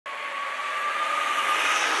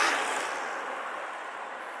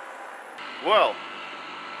Well,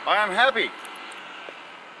 I am happy.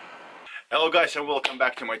 Hello guys and welcome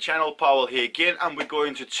back to my channel. Pavel here again, and we're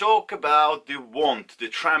going to talk about the wand, the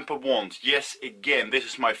Trampa wand. Yes, again, this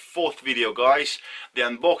is my fourth video, guys. The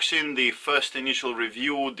unboxing, the first initial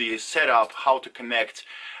review, the setup, how to connect,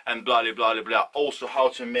 and blah blah blah blah. Also how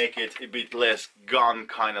to make it a bit less gun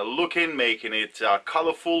kind of looking, making it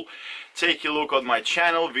colorful. Take a look on my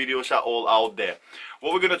channel, videos are all out there.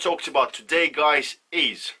 What we're going to talk about today, guys,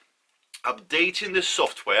 is updating the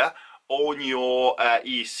software on your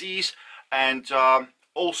ESCs, and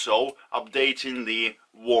also updating the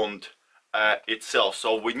wand itself.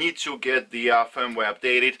 So we need to get the firmware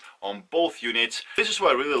updated on both units. This is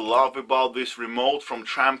what I really love about this remote from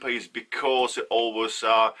Trampa, is because it always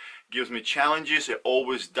gives me challenges. It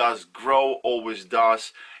always does grow, always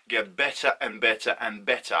does get better and better and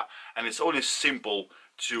better, and it's only simple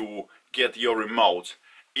to get your remote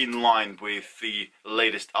in line with the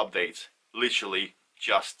latest updates. Literally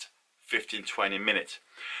just 15-20 minutes.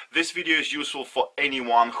 This video is useful for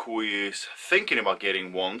anyone who is thinking about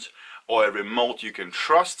getting one or a remote you can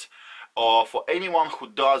trust, or for anyone who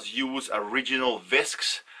does use original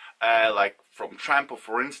VESCs like from Trampa,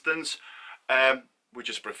 for instance, which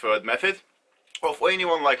is preferred method, or for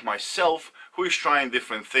anyone like myself who is trying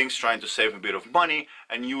different things, trying to save a bit of money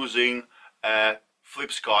and using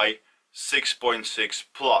Flipsky 6.6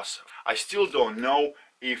 Plus. I still don't know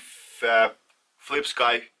if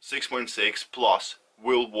Flipsky 6.6 Plus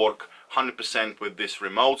will work 100% with this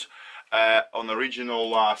remote. On the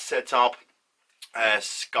original setup, a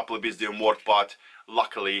couple of bits didn't work, but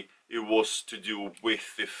luckily it was to do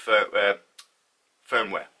with the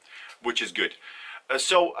firmware, which is good.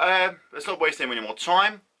 So let's not waste any more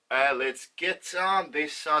time. Let's get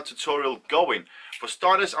this tutorial going. For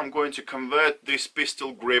starters, I'm going to convert this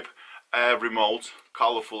pistol grip remote,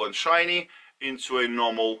 colorful and shiny, into a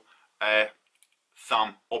normal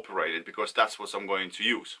thumb operated, because that's what I'm going to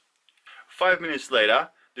use. 5 minutes later,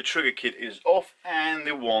 the trigger kit is off and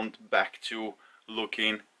the wand back to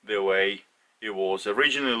looking the way it was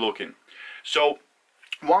originally looking. So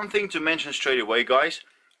one thing to mention straight away, guys,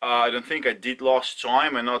 I don't think I did last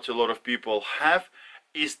time, and not a lot of people have,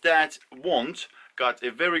 is that wand got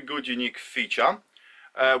a very good unique feature,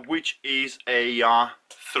 which is a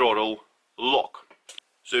throttle lock.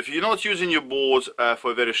 So if you're not using your board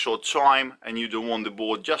for a very short time and you don't want the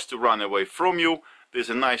board just to run away from you, there's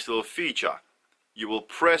a nice little feature. You will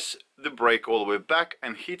press the brake all the way back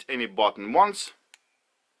and hit any button once,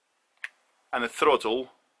 and the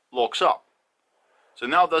throttle locks up. So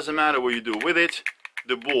now it doesn't matter what you do with it,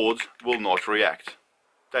 the board will not react.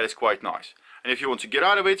 That is quite nice. And if you want to get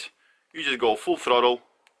out of it, you just go full throttle,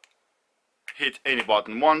 hit any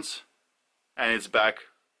button once, and it's back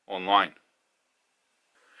online.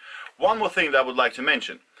 One more thing that I would like to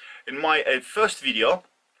mention. In my first video,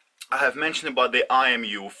 I have mentioned about the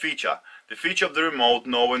IMU feature. The feature of the remote,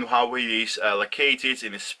 knowing how it is located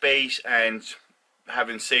in a space and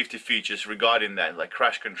having safety features regarding that, like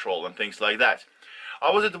crash control and things like that. I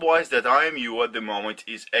was advised that IMU at the moment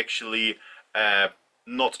is actually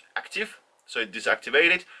not active, so it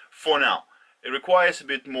deactivated for now. It requires a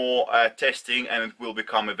bit more testing and it will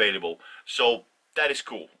become available. So that is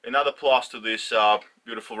cool. Another plus to this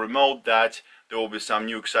beautiful remote, that there will be some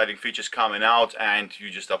new exciting features coming out and you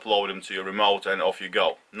just upload them to your remote and off you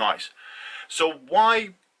go. Nice. So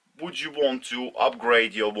why would you want to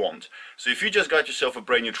upgrade your wand? So if you just got yourself a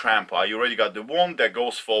brand new Trampa, you already got the wand that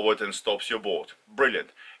goes forward and stops your board. Brilliant.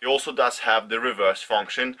 It also does have the reverse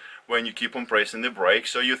function when you keep on pressing the brake,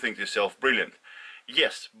 so you think to yourself, brilliant.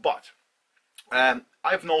 Yes, but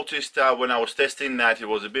I've noticed when I was testing that it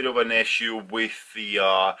was a bit of an issue with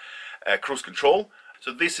the cruise control.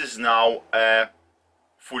 So this is now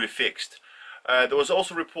fully fixed. There was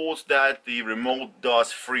also reports that the remote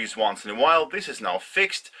does freeze once in a while. This is now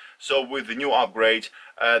fixed, so with the new upgrade,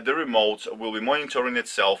 the remote will be monitoring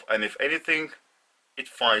itself, and if anything it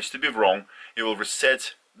finds to be wrong, it will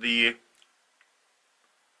reset the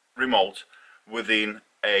remote within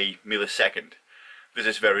a millisecond. This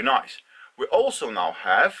is very nice. We also now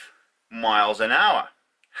have miles an hour.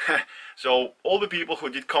 So all the people who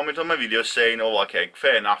did comment on my video saying, oh okay,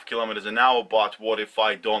 fair enough, kilometers an hour, but what if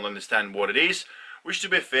I don't understand what it is? Which, to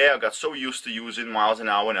be fair, I got so used to using miles an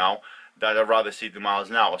hour now that I'd rather see the miles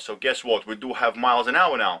an hour. So guess what, we do have miles an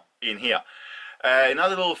hour now in here.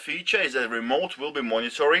 Another little feature is that the remote will be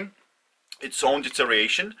monitoring its own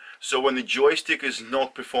deterioration. So when the joystick is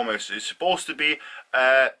not performing as it's supposed to be,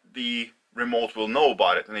 the remote will know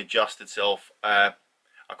about it and adjust itself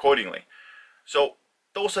accordingly. So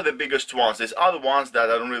those are the biggest ones. There's other ones that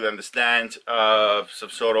I don't really understand, some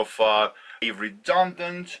sort of a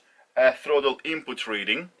redundant throttle input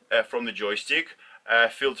reading from the joystick,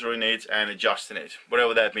 filtering it and adjusting it,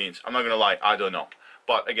 whatever that means. I'm not gonna lie, I don't know,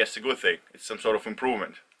 but I guess it's a good thing. It's some sort of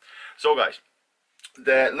improvement. So guys,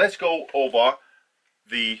 let's go over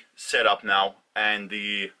the setup now and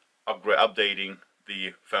the updating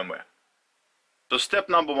the firmware. So step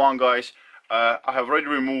number one, guys, I have already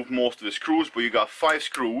removed most of the screws, but you got 5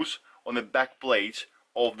 screws on the back plate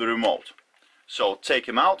of the remote. So take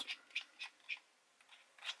them out.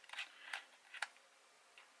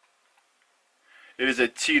 It is a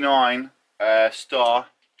T9 star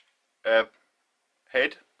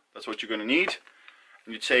head. That's what you're going to need.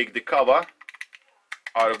 And you take the cover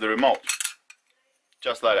out of the remote,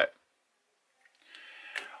 just like that.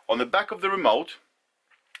 On the back of the remote,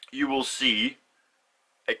 you will see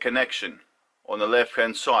a connection. On the left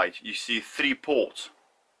hand side, you see 3 ports.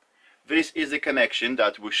 This is the connection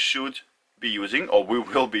that we should be using, or we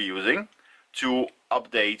will be using, to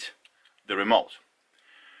update the remote.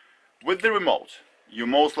 With the remote, you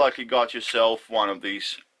most likely got yourself one of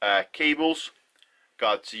these cables.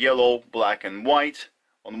 Got yellow, black and white.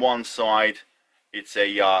 On one side it's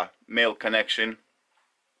a male connection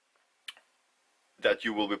that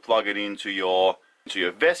you will be plugging into your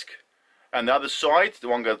VESC, and the other side, the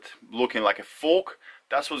one got looking like a fork,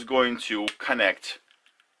 that's what's going to connect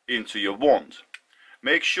into your wand.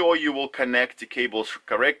 Make sure you will connect the cables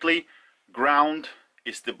correctly. Ground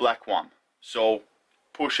is the black one, so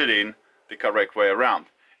push it in the correct way around.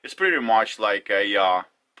 It's pretty much like a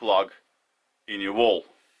plug in your wall,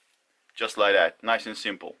 just like that, nice and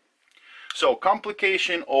simple. So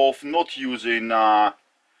complication of not using an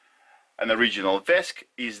original VESC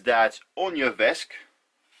is that on your VESC,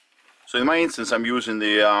 so in my instance I'm using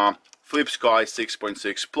the Flipsky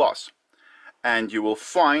 6.6 Plus, and you will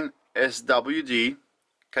find SWD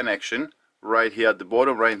connection right here at the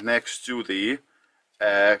bottom, right next to the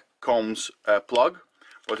comms plug.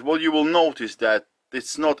 But what you will notice that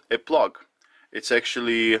it's not a plug, it's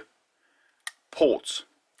actually ports.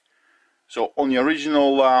 So on the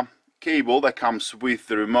original cable that comes with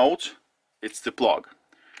the remote, it's the plug.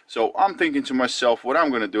 So I'm thinking to myself, what I'm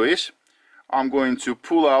going to do is I'm going to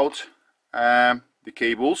pull out the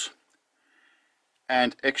cables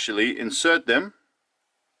and actually insert them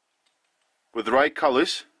with the right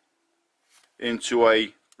colors into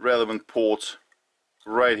a relevant port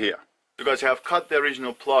right here. So guys, I have cut the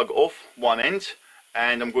original plug off one end,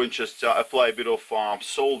 and I'm going to just apply a bit of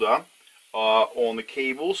solder on the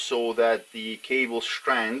cable so that the cable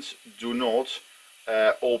strands do not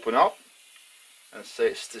open up, and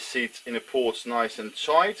sit in the ports nice and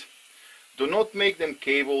tight. Do not make them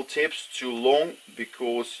cable tips too long,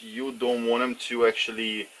 because you don't want them to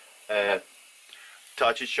actually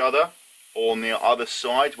touch each other on the other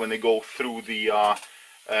side when they go through the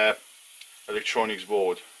electronics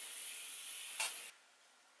board.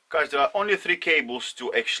 Guys, there are only 3 cables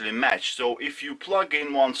to actually match, so if you plug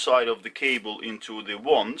in one side of the cable into the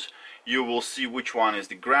wand, you will see which one is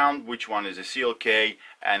the ground, which one is the CLK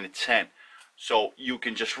and the 10. So you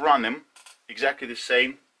can just run them exactly the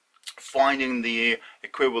same, finding the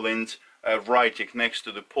equivalent writing next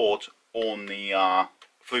to the port on the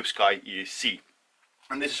Flipsky ESC.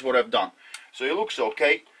 And this is what I've done. So it looks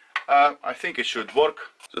okay. I think it should work.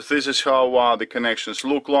 So this is how the connections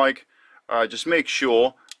look like. Just make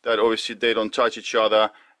sure that obviously they don't touch each other,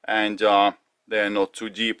 and they're not too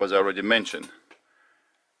deep, as I already mentioned.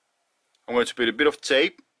 I'm going to put a bit of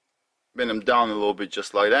tape, bend them down a little bit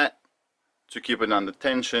just like that, to keep it under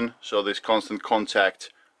tension, so there's constant contact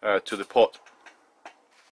to the pot.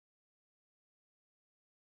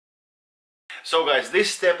 So guys, this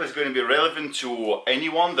step is going to be relevant to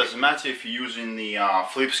anyone. Doesn't matter if you're using the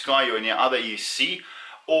Flipsky or any other ESC,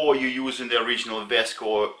 or you're using the original VESC,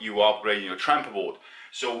 or you're upgrading your Trampa board.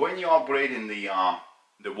 So when you're upgrading the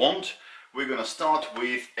wand, we're going to start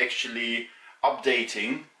with actually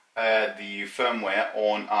updating the firmware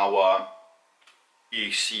on our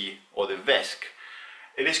ESC or the VESC.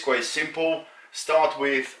 It is quite simple. Start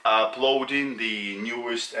with uploading the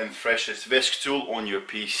newest and freshest VESC tool on your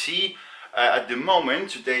PC. At the moment,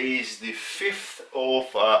 today is the 5th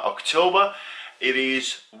of October. It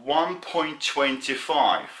is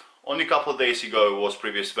 1.25. Only a couple of days ago it was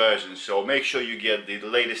previous version, so make sure you get the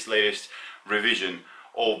latest revision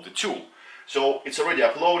of the tool. So it's already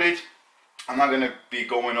uploaded. I'm not going to be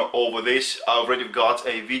going over this. I already got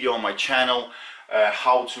a video on my channel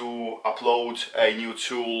how to upload a new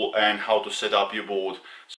tool and how to set up your board.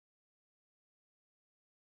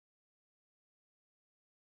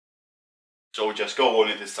 So just go on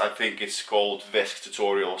it. I think it's called VESC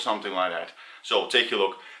tutorial or something like that. So take a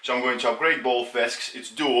look. So I'm going to upgrade both VESCs.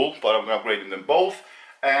 It's dual, but I'm upgrading them both.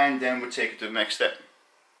 and then we take it to the next step.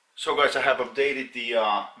 So guys, I have updated the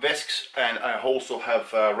VESCs, and I also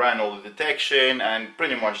have ran all the detection and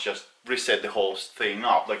pretty much just reset the whole thing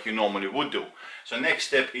up like you normally would do. So next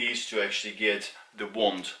step is to actually get the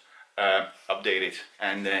wand updated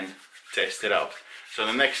and then test it out. So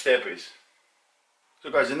the next step is,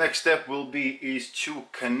 so guys, the next step will be to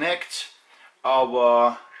connect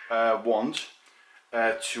our wand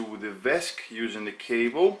to the VESC using the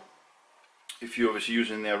cable. If you're obviously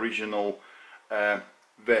using the original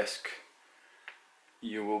VESC,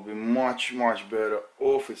 you will be much better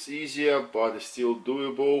off. It's easier, but it's still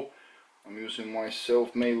doable. I'm using my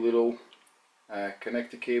self-made little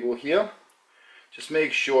connector cable here. Just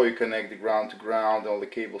make sure you connect the ground to ground, all the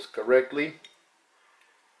cables correctly.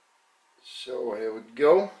 So here we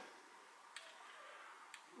go.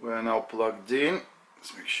 We're now plugged in.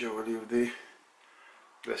 Let's make sure we leave the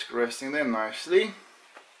VESC resting there nicely.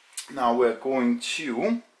 Now we're going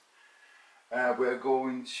to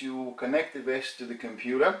connect the VESC to the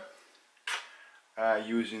computer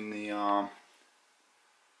using the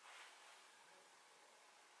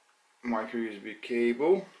micro USB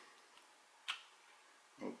cable.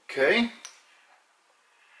 Okay,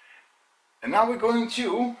 and now we're going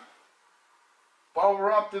to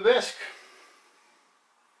power up the VESC.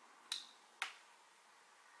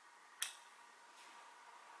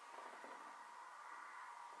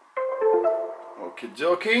 Okie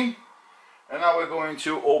dokie. And now we're going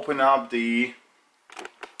to open up the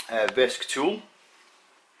VESC tool.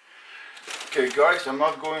 Okay guys, I'm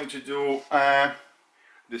not going to do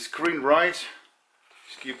the screen right.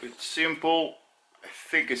 Just keep it simple. I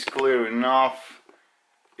think it's clear enough.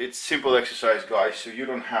 It's simple exercise guys, so you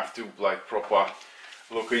don't have to like proper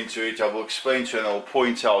look into it. I will explain to you and I'll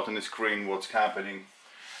point out on the screen what's happening.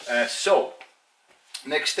 So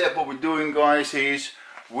next step what we're doing guys is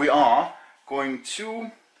we are going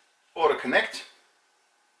to auto connect,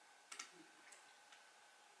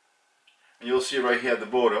 and you'll see right here at the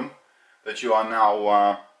bottom that you are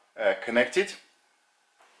now connected.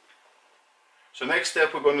 So next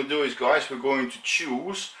step we're going to do is guys, we're going to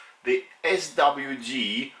choose the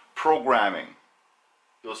SWG programming.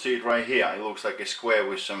 You'll see it right here. It looks like a square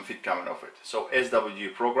with some feet coming off it. So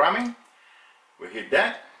SWG programming, we hit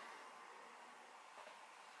that.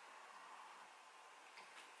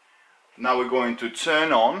 Now we're going to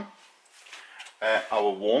turn on our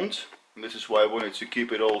wand, and this is why I wanted to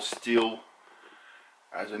keep it all still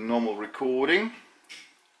as a normal recording.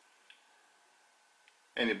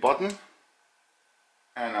 Any button,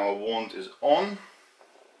 and our wand is on.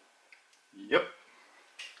 Yep,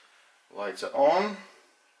 lights are on.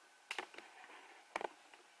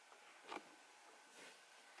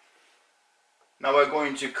 Now we're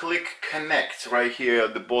going to click connect right here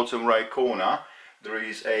at the bottom right corner. There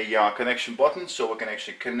is a connection button, so we can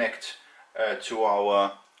actually connect to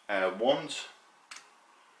our wand.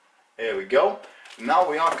 There we go. Now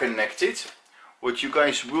we are connected. What you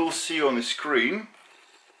guys will see on the screen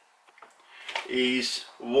is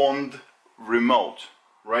wand remote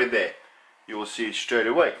right there. You will see it straight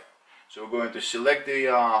away. So we're going to select the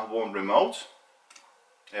wand remote.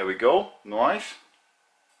 There we go. Nice.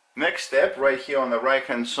 Next step, right here on the right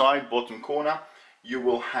hand side bottom corner, you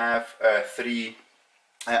will have three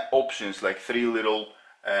options, like three little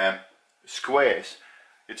squares.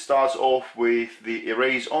 It starts off with the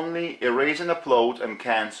erase only, erase and upload, and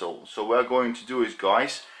cancel. So what we're going to do is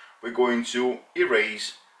guys, we're going to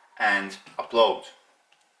erase and upload.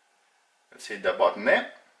 Let's hit that button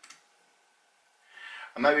there.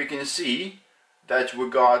 And now you can see that we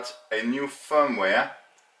got a new firmware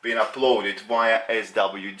being uploaded via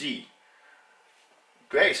SWG.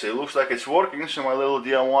 Okay, so it looks like it's working. So my little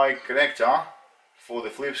DIY connector for the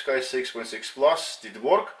Flipsky 6.6 Plus did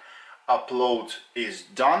work. Upload is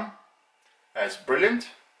done. That's brilliant.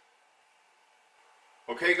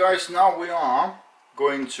 Okay guys, now we are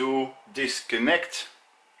going to disconnect.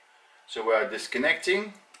 So we are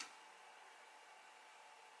disconnecting.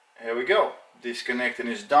 Here we go. Disconnecting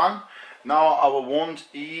is done. Now our wand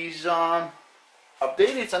is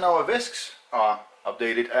updated and our VESCs are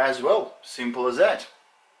updated as well. Simple as that.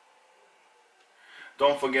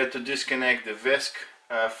 Don't forget to disconnect the VESC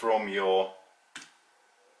from your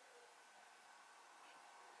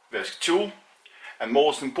VESC tool. And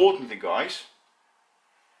most importantly guys,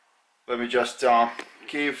 let me just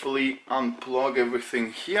carefully unplug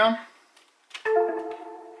everything here.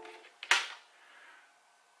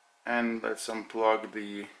 And let's unplug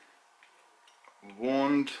the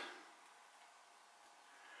wand.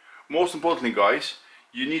 Most importantly guys,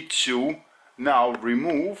 you need to now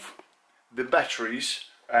remove the batteries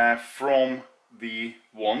from the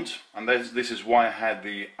wand, and this is why I had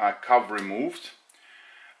the cover removed.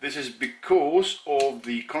 This is because of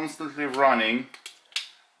the constantly running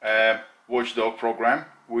watchdog program,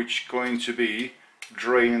 which is going to be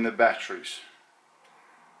draining the batteries.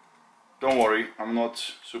 Don't worry, I'm not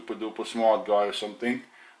super duper smart guy or something.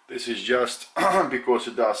 This is just because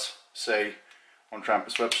it does say on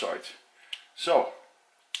Trampa's website. So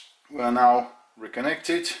we are now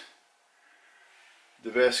reconnected. The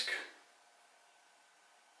VESC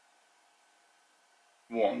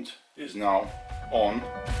wand is now on,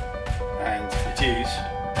 and it is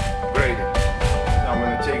grading. Now I'm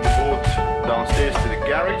going to take the boat downstairs to the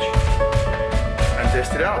garage and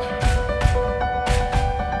test it out.